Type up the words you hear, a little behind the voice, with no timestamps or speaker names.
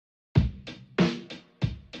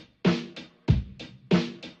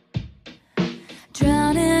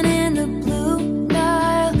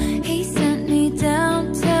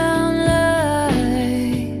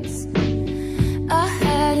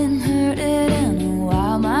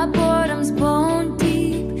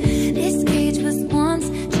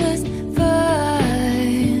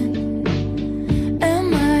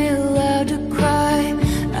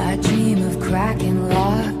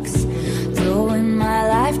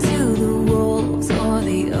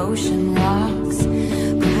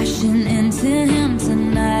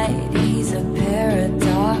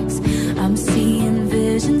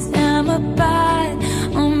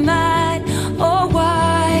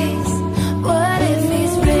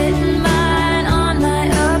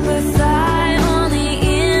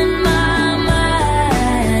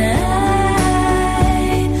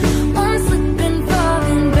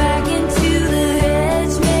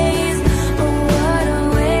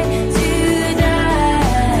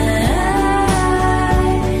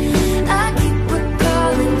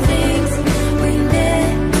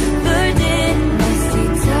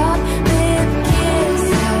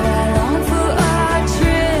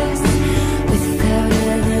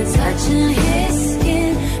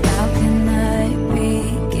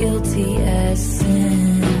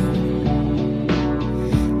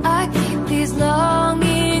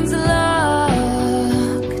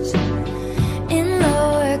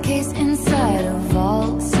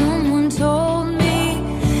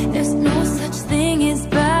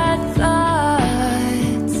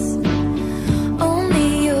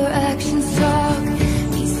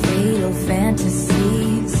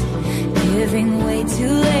living way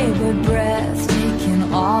too late, but breath taking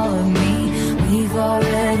all of me. We've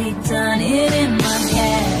already done it in my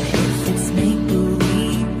head. If it's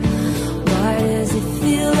make-believe, why does it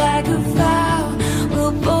feel like a fight?